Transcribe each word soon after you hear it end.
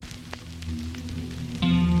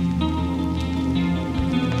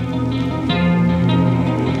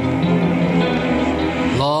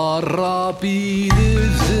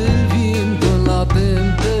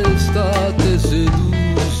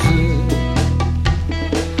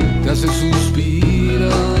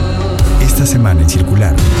semana en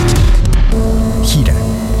Circular. Gira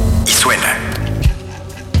y suena.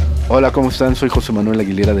 Hola, ¿cómo están? Soy José Manuel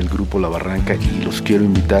Aguilera del grupo La Barranca y los quiero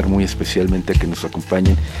invitar muy especialmente a que nos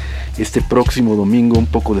acompañen este próximo domingo, un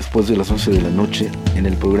poco después de las 11 de la noche, en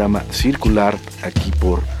el programa Circular, aquí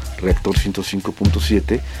por Reactor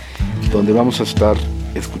 105.7, donde vamos a estar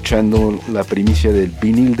escuchando la primicia del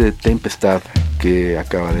vinil de Tempestad que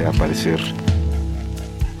acaba de aparecer.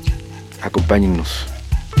 Acompáñennos.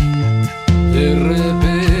 De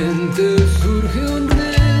repente surge un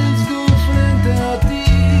riesgo frente a ti.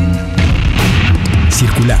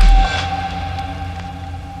 Circular.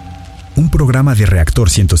 Un programa de Reactor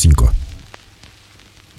 105.